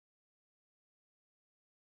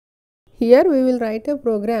Here we will write a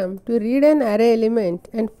program to read an array element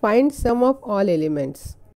and find sum of all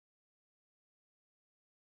elements.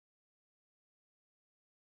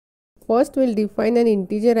 First we will define an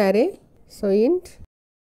integer array. So int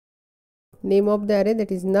name of the array,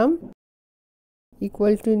 that is num,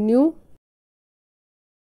 equal to new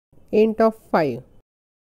int of 5.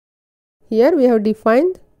 Here we have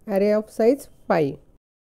defined array of size 5.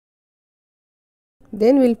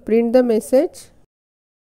 Then we will print the message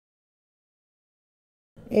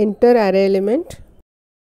enter array element.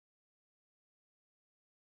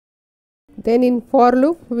 Then in for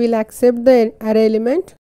loop we will accept the array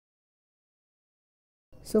element.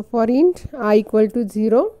 So for int I equal to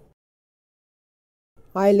 0,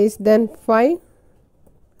 I less than 5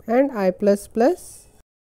 and I plus plus,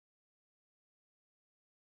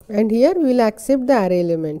 and here we will accept the array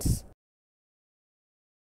elements.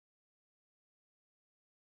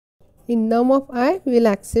 In num of I, we will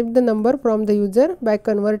accept the number from the user by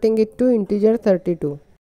converting it to integer 32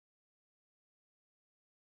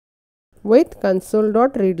 with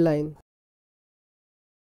console.readline.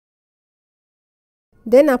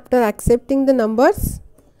 Then after accepting the numbers,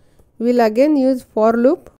 we will again use for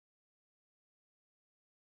loop.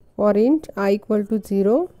 For int I equal to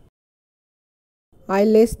 0, I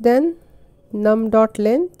less than num dot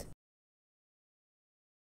length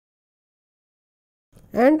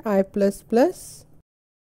and I plus plus.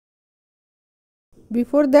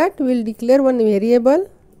 Before that we will declare one variable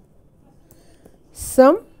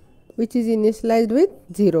sum, which is initialized with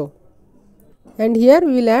 0, and here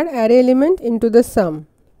we will add array element into the sum.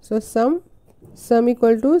 So sum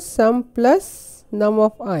equal to sum plus num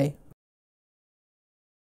of I,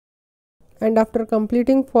 and after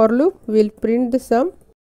completing for loop we will print the sum.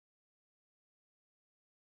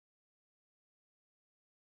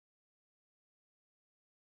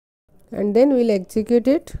 And then we will execute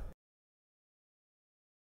it.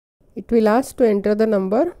 It will ask to enter the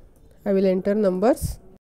number. I will enter numbers.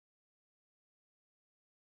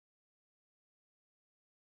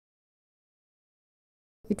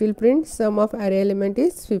 It will print sum of array element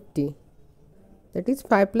is 50. That is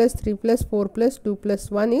 5 plus 3 plus 4 plus 2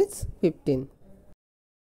 plus 1 is 15.